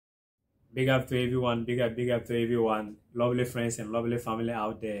Big up to everyone, big up to everyone, lovely friends and lovely family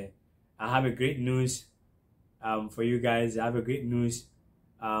out there. I have a great news for you guys. I have a great news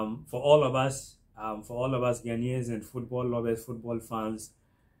for all of us, Ghanaians and football lovers, football fans.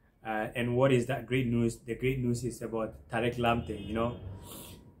 And what is that great news? The great news is about Tariq Lamptey,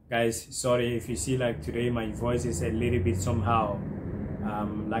 Guys, sorry if you see like today my voice is a little bit somehow.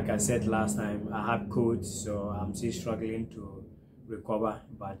 Like I said last time, I have cold, so I'm still struggling to recover,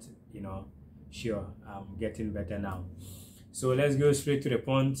 but sure, I'm getting better now. So let's go straight to the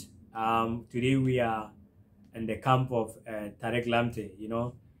point. Today we are in the camp of Tariq Lamptey.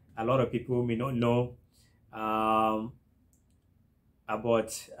 A lot of people may not know about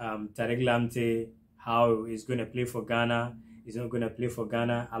Tariq Lamptey, how he's going to play for Ghana. He's not going to play for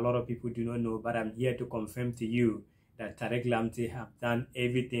Ghana. A lot of people do not know, but I'm here to confirm to you that Tariq Lamptey have done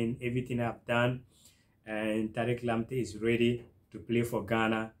everything I've done, and Tariq Lamptey is ready to play for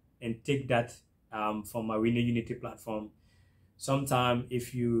Ghana. And take that from Awini Unity platform. Sometime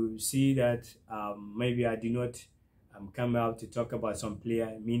if you see that maybe I do not come out to talk about some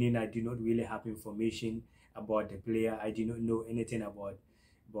player, meaning I do not really have information about the player, I do not know anything about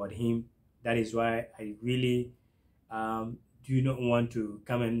him. That is why I really do not want to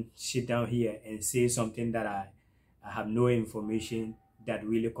come and sit down here and say something that I have no information that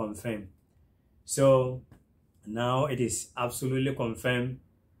really confirmed. So now it is absolutely confirmed.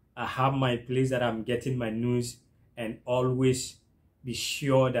 I have my place that I'm getting my news, and always be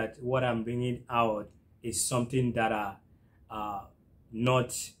sure that what I'm bringing out is something that are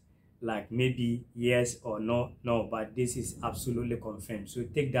not like maybe yes or no, but this is absolutely confirmed. So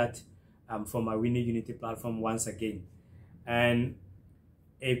take that from my Awini Unity platform once again. And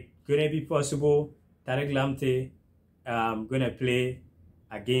if gonna be possible, Tariq Lamptey gonna play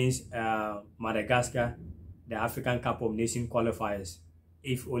against Madagascar, the African Cup of Nations qualifiers,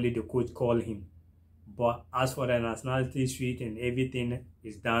 if only the coach call him. But as for the nationality suite and everything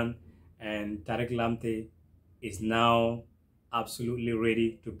is done, and Tariq Lamptey is now absolutely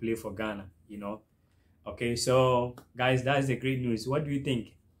ready to play for Ghana, Okay, so guys, that's the great news. What do you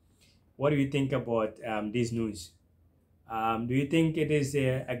think? What do you think about this news? Do you think it is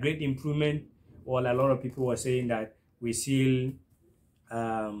a great improvement? Well, a lot of people were saying that we still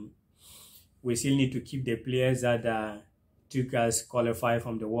need to keep the players that took us qualify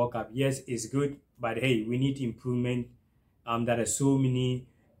from the World Cup. Yes, it's good, but hey, we need improvement. There are so many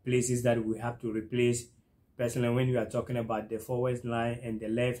places that we have to replace. Personally, when we are talking about the forward line and the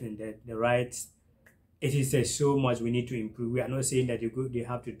left and the right, it is so much we need to improve. We are not saying that they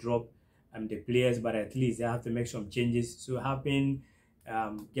have to drop the players, but at least they have to make some changes. So having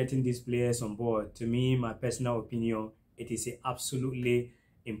getting these players on board, to me, my personal opinion, it is an absolutely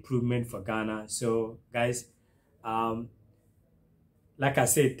improvement for Ghana. So guys, like I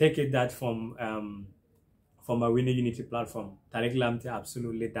said, take it that from Awini Unity platform. Tariq Lamptey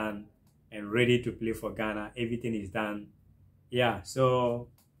absolutely done and ready to play for Ghana. Everything is done. Yeah, so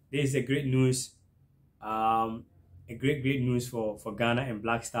this is a great news. A great news for Ghana and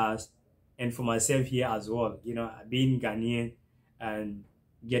Black Stars, and for myself here as well. Being Ghanaian and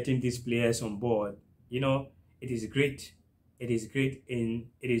getting these players on board, it is great. It is great, and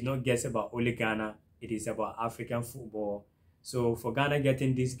it is not just about only Ghana. It is about African football. So for Ghana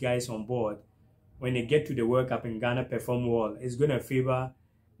getting these guys on board, when they get to the World Cup and Ghana perform well, it's going to favor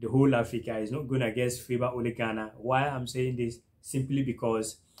the whole Africa. It's not going to just favor only Ghana. Why I'm saying this? Simply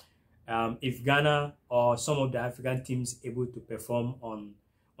because if Ghana or some of the African teams able to perform on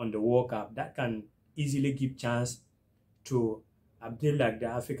the World Cup, that can easily give chance to build like the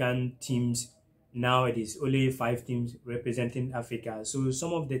African teams. Now it is only 5 teams representing Africa. So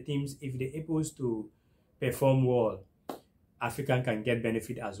some of the teams, if they're able to perform well, Africa can get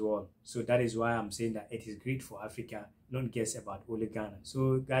benefit as well. So that is why I'm saying that it is great for Africa, not just about only Ghana.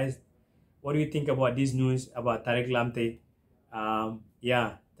 So guys, what do you think about this news about Tariq Lamptey?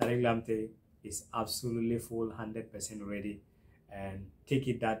 Yeah, Tariq Lamptey is absolutely full 100% ready, and take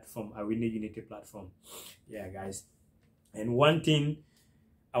it that from Awini Unity platform. Yeah guys, and one thing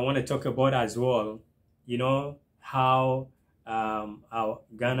I want to talk about as well, how our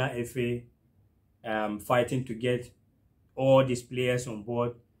Ghana FA fighting to get all these players on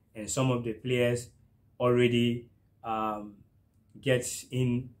board, and some of the players already gets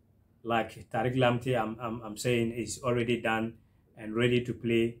in, like Tariq Lamptey. I'm saying is already done and ready to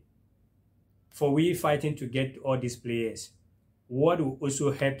play. For we fighting to get all these players, what will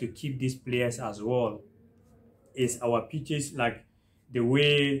also help to keep these players as well is our pitches, like the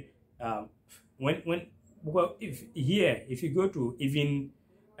way if you go to even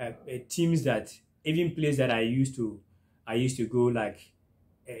teams that even places that I used to go, like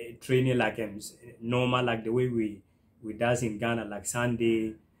training like normal, like the way we does in Ghana, like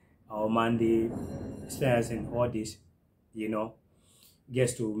Sunday or Monday, stairs and all this, you know,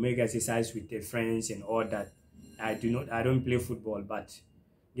 gets to make exercise with their friends and all that. I don't play football, but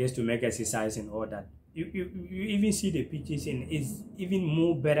gets to make exercise and all that. You even see the pitches, and it's even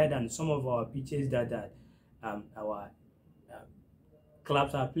more better than some of our pitches that our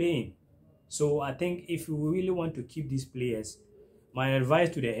clubs are playing. So I think if we really want to keep these players, my advice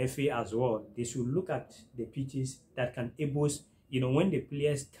to the FA as well, they should look at the pitches that can able, when the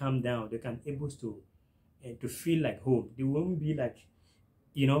players come down, they can able to feel like home. They won't be like,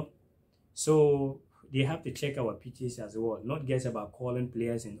 you know, so they have to check our pitches as well, not just about calling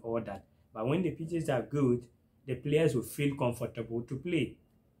players and all that. But when the pitches are good, the players will feel comfortable to play.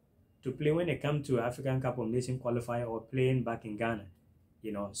 To play when they come to African Cup of Nations qualifier or playing back in Ghana,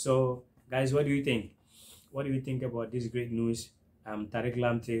 So, guys, what do you think? What do you think about this great news? Tariq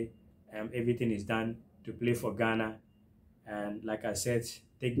Lamptey, everything is done to play for Ghana, and like I said,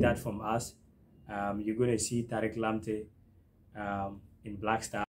 take that from us. You're going to see Tariq Lamptey in Black Star.